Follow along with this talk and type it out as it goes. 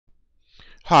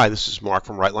Hi, this is Mark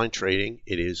from Right Line Trading.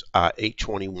 It is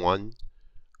 8/21,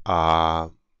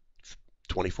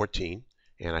 2014,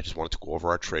 and I just wanted to go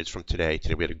over our trades from today.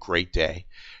 Today we had a great day.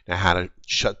 And I had to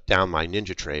shut down my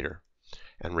NinjaTrader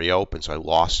and reopen, so I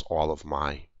lost all of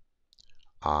my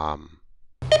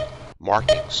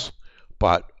markings.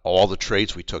 But all the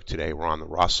trades we took today were on the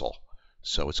Russell,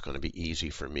 so it's going to be easy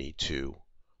for me to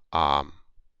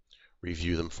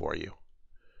review them for you.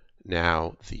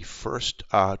 Now, the first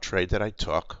trade that I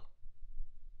took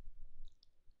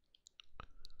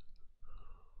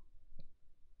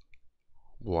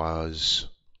was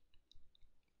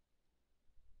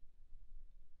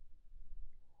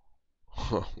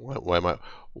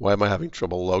why am I having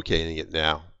trouble locating it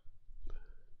now?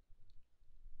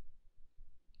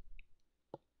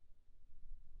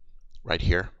 Right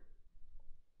here.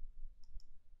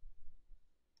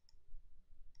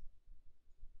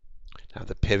 Now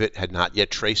the pivot had not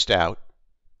yet traced out.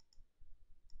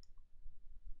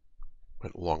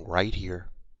 Went along right here.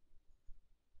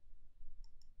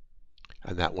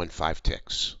 And that went 5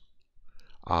 ticks.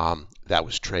 That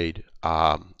was trade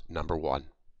number 1.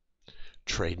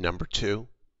 Trade number 2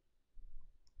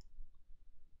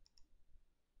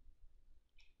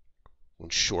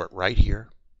 went short right here.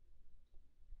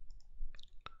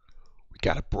 We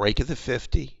got a break of the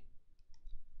 50,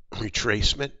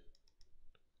 retracement,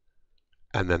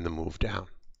 and then the move down.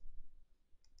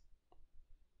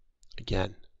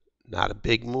 Again, not a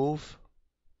big move.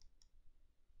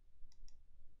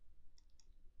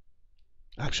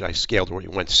 Actually, I scaled where he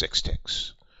went 6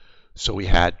 ticks. So we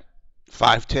had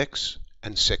 5 ticks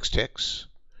and 6 ticks.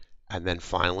 And then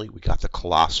finally, we got the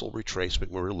colossal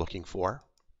retracement we were looking for.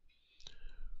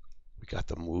 We got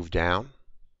the move down.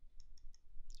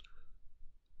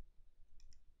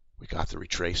 We got the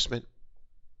retracement.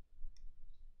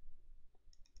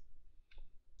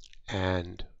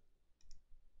 And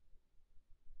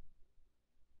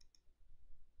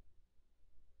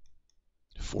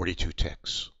 $42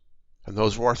 ticks. And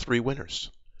those were our 3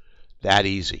 winners. That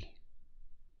easy.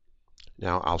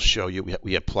 Now I'll show you.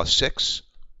 We had +6,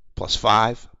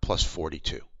 +5,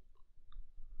 +42.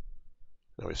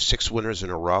 Now we have 6 winners in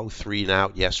a row, 3 and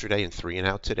out yesterday and 3 and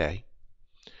out today.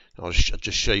 I'll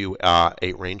just show you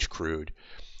 8 range crude.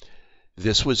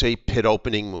 This was a pit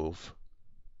opening move.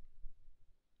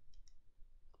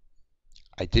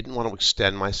 I didn't want to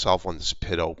extend myself on this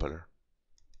pit opener.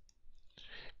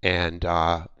 And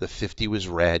the 50 was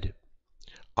red.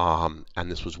 And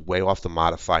this was way off the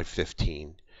modified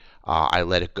 15. I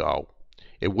let it go.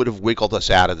 It would have wiggled us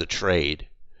out of the trade.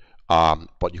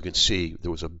 But you can see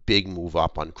there was a big move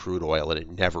up on crude oil and it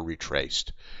never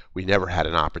retraced. We never had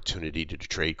an opportunity to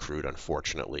trade crude,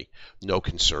 unfortunately. No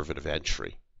conservative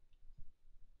entry.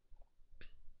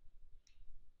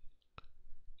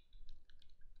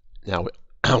 Now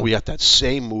we got that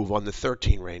same move on the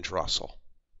 13 range Russell.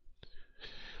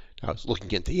 I was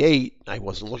looking at the 8. I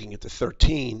wasn't looking at the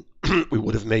 13. We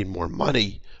would have made more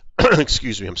money.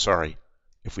 Excuse me, I'm sorry.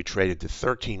 If we traded the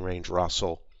 13 range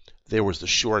Russell, there was the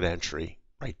short entry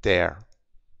right there.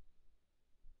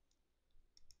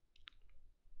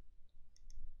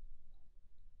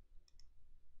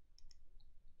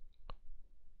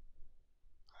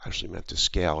 I actually meant to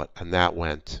scale it, and that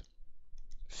went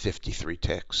 53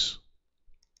 ticks.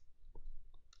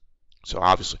 So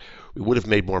obviously, we would have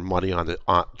made more money on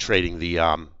trading the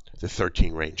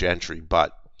 13 range entry,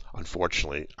 but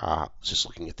unfortunately, just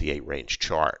looking at the 8 range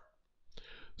chart.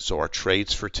 So our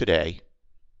trades for today,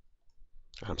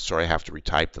 I'm sorry I have to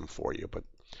retype them for you, but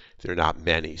they're not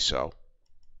many. So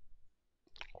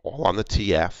all on the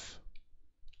TF,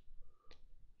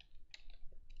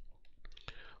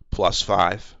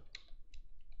 +5,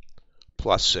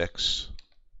 +6,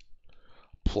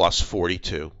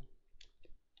 +42.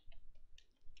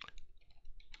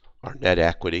 Our net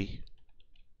equity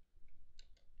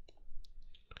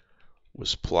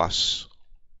was plus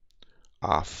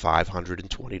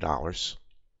 $520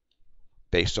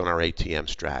 based on our ATM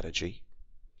strategy.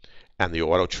 And the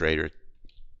auto trader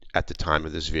at the time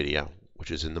of this video,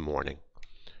 which is in the morning,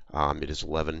 it is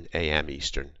 11 a.m.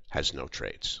 Eastern, has no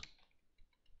trades.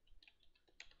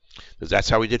 That's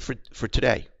how we did for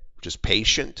today. Just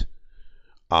patient.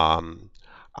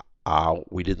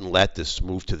 We didn't let this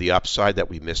move to the upside that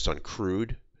we missed on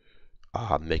crude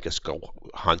make us go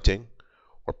hunting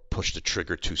or push the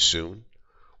trigger too soon.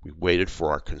 We waited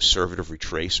for our conservative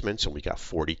retracements and we got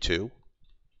 42.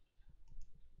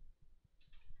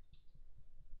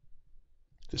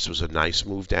 This was a nice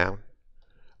move down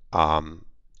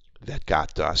that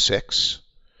got 6.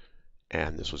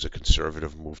 and this was a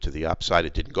conservative move to the upside.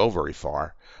 It didn't go very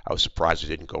far. I was surprised it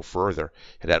didn't go further.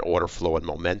 It had order flow and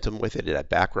momentum with it. It had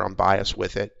background bias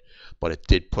with it, but it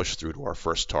did push through to our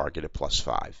first target at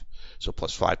 +5. So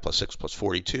 +5, +6,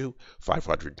 +42,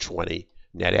 520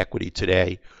 net equity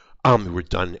today. We were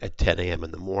done at 10 a.m.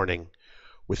 in the morning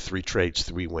with 3 trades,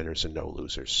 3 winners, and no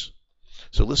losers.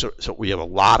 So listen, so we have a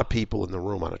lot of people in the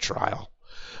room on a trial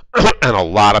and a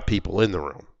lot of people in the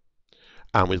room.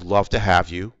 And we'd love to have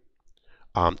you.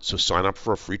 So sign up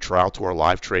for a free trial to our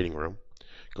live trading room.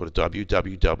 Go to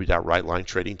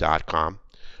www.rightlinetrading.com.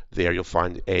 There you'll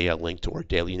find a link to our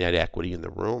daily net equity in the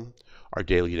room, our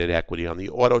daily net equity on the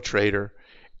Auto Trader,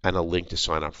 and a link to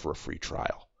sign up for a free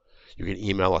trial. You can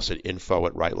email us at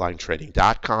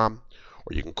info@rightlinetrading.com,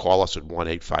 or you can call us at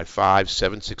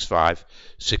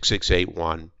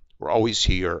 1-855-765-6681. We're always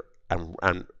here, and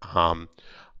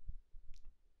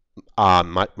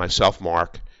myself,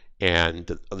 Mark, and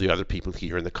the other people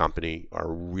here in the company are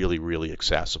really, really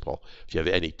accessible. If you have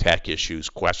any tech issues,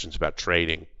 questions about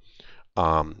trading,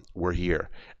 we're here.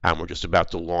 And we're just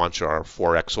about to launch our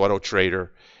Forex Auto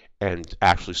Trader and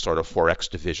actually start a Forex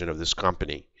division of this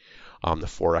company. The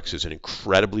Forex is an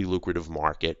incredibly lucrative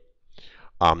market.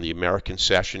 The American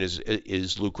session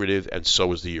is lucrative, and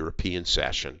so is the European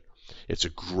session. It's a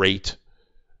great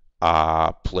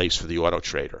place for the Auto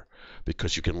Trader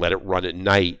because you can let it run at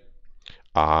night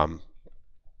and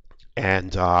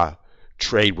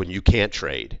trade when you can't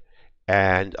trade.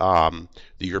 And the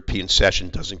European session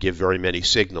doesn't give very many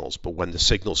signals, but when the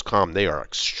signals come, they are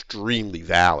extremely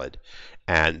valid,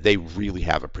 and they really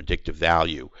have a predictive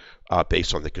value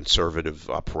based on the conservative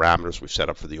parameters we've set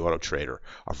up for the Auto Trader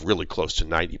of really close to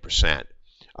 90%.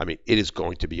 I mean, it is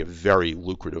going to be a very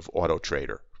lucrative Auto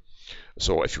Trader.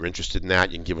 So if you're interested in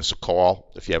that, you can give us a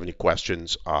call if you have any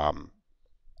questions.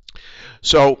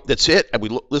 So that's it. And we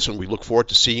look forward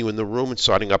to seeing you in the room and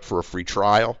signing up for a free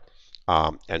trial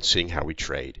and seeing how we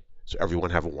trade. So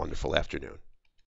everyone have a wonderful afternoon.